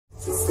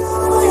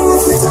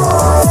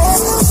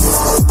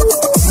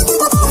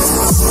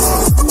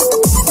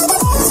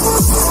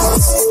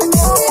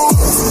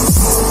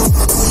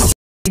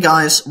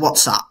guys,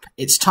 what's up?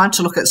 It's time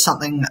to look at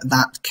something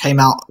that came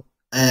out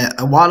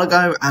a while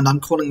ago, and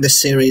I'm calling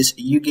this series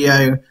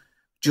Yu-Gi-Oh!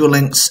 Duel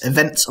Links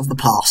Events of the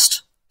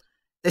Past.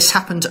 This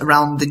happened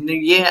around the new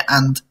year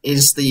and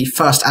is the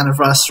first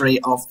anniversary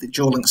of the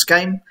Duel Links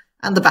game,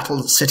 and the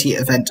Battle City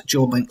event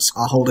Duel Links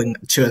are holding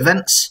 2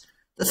 events.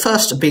 The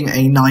first being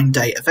a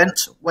 9-day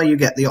event, where you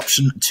get the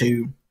option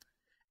to,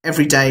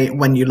 every day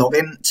when you log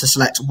in, to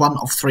select one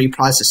of 3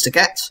 prizes to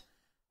get.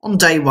 On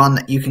day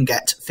 1, you can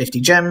get 50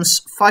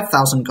 gems,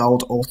 5,000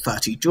 gold, or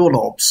 30 Duel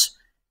Orbs.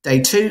 Day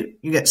 2,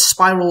 you get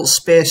Spiral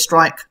Spear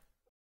Strike.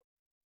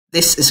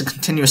 This is a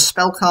continuous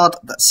spell card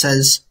that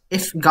says,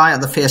 if Gaia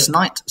the Fierce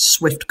Knight,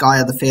 Swift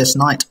Gaia the Fierce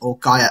Knight, or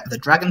Gaia the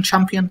Dragon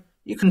Champion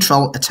you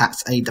control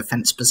attacks a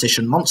defense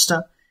position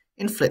monster,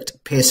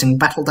 inflict piercing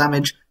battle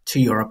damage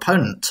to your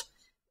opponent.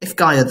 If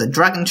Gaia the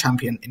Dragon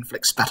Champion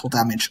inflicts battle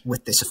damage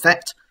with this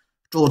effect,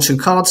 draw 2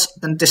 cards,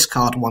 then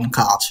discard 1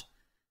 card.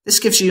 This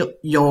gives you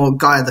your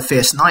Gaia the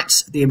Fierce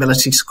Knights the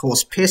ability to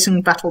cause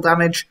piercing battle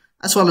damage,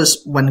 as well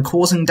as, when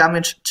causing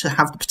damage, to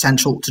have the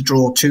potential to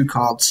draw 2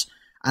 cards,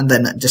 and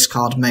then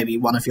discard maybe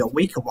one of your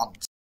weaker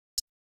ones.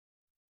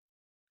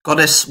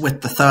 Goddess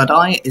with the Third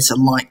Eye is a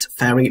light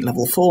fairy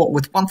level 4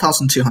 with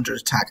 1200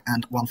 attack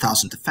and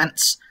 1000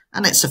 defense,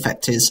 and its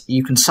effect is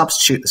you can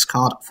substitute this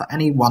card for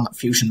any one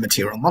fusion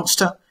material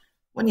monster.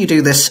 When you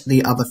do this,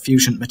 the other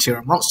fusion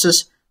material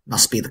monsters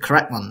must be the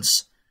correct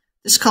ones.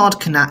 This card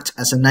can act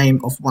as a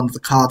name of one of the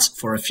cards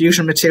for a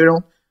fusion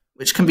material,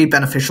 which can be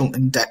beneficial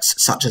in decks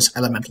such as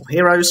Elemental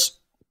Heroes,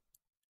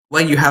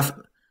 where you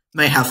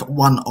may have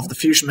one of the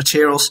fusion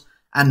materials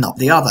and not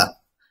the other.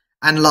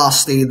 And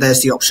lastly,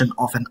 there's the option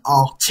of an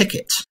R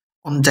ticket.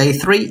 On day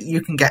 3, you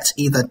can get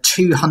either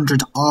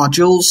 200 R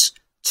jewels,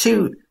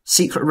 2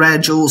 secret rare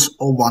jewels,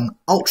 or 1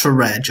 ultra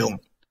rare jewel.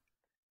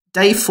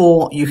 Day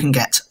 4, you can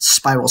get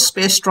Spiral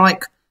Spear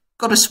Strike,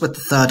 Goddess with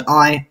the Third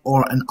Eye,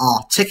 or an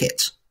R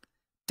ticket.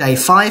 Day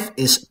 5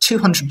 is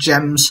 200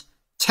 gems,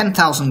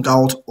 10,000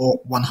 gold, or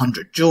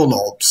 100 Duel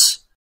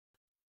Orbs.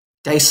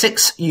 Day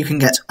 6, you can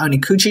get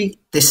Onikuji.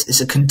 This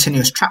is a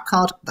continuous trap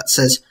card that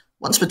says,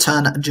 once per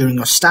turn during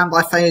your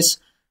standby phase,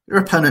 your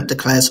opponent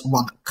declares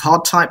 1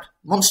 card type,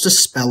 monster,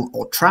 spell,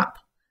 or trap.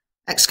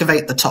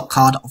 Excavate the top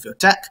card of your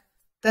deck.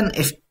 Then,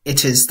 if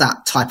it is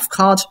that type of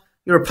card,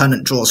 your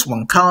opponent draws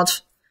 1 card.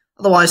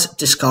 Otherwise,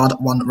 discard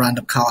 1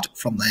 random card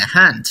from their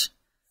hand.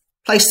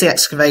 Place the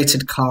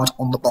excavated card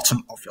on the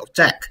bottom of your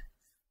deck.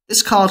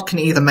 This card can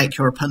either make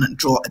your opponent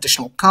draw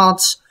additional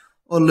cards,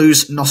 or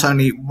lose not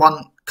only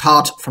 1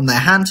 card from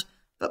their hand,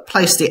 but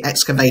place the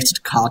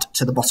excavated card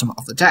to the bottom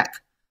of the deck,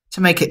 to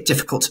make it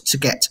difficult to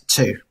get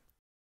to.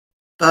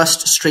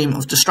 Burst Stream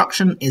of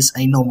Destruction is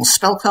a normal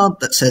spell card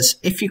that says,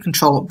 if you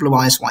control Blue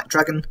Eyes White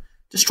Dragon,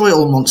 destroy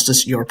all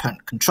monsters your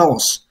opponent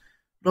controls.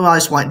 Blue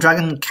Eyes White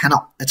Dragon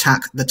cannot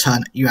attack the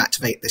turn you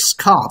activate this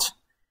card.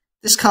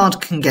 This card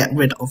can get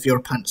rid of your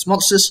opponent's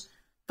monsters,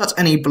 but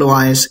any Blue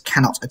Eyes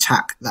cannot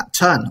attack that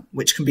turn,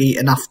 which can be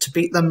enough to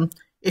beat them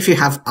if you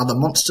have other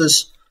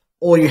monsters,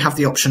 or you have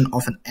the option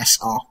of an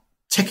SR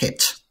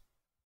ticket.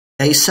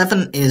 Day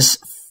 7 is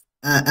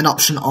an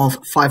option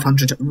of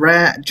 500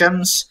 rare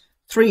gems,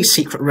 3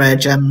 secret rare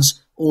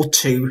gems, or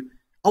 2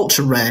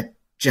 ultra rare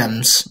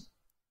gems.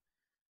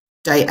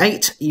 Day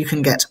 8, you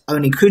can get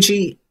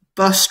Onikuji,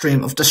 Burst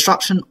Stream of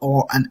Destruction,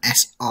 or an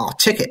SR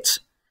ticket.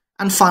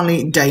 And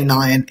finally, day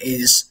 9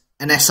 is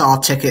an SR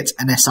ticket,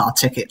 an SR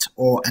ticket,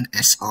 or an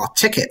SR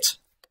ticket.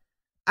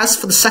 As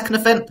for the second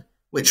event,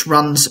 which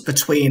runs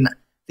between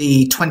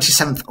the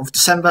 27th of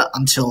December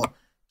until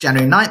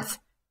January 9th,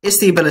 is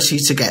the ability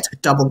to get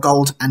double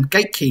gold and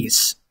gate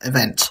keys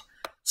event.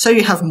 So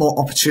you have more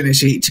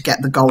opportunity to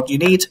get the gold you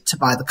need to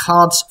buy the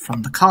cards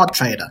from the card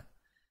trader.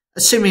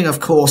 Assuming, of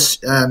course,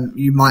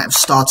 you might have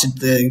started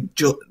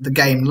the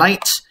game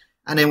late,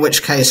 and in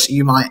which case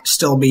you might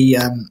still be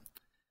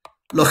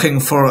looking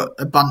for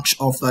a bunch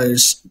of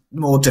those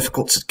more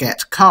difficult to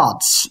get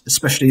cards,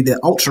 especially the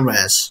ultra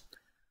rares.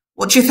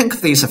 What do you think of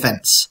these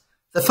events?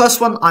 The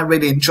first one I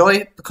really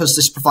enjoy because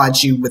this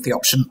provides you with the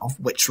option of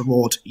which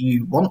reward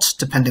you want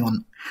depending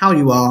on how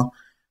you are.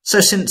 So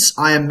since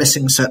I am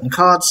missing certain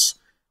cards,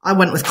 I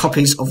went with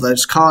copies of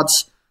those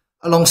cards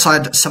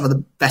alongside some of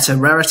the better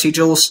rarity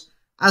jewels,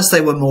 as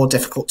they were more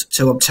difficult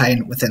to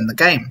obtain within the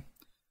game.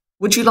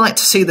 Would you like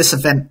to see this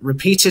event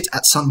repeated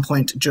at some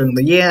point during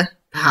the year?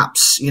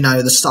 Perhaps,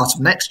 the start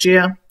of next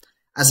year,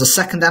 as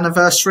a 2nd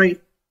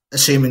anniversary,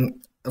 assuming,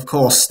 of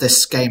course,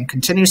 this game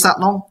continues that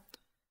long?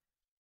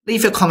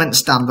 Leave your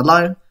comments down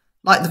below,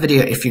 like the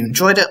video if you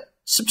enjoyed it,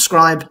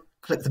 subscribe,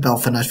 click the bell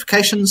for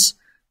notifications,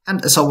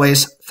 and as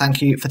always, thank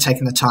you for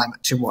taking the time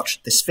to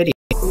watch this video.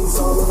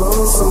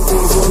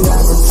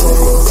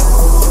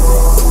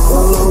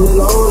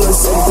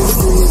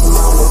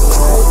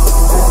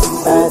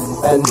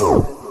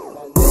 And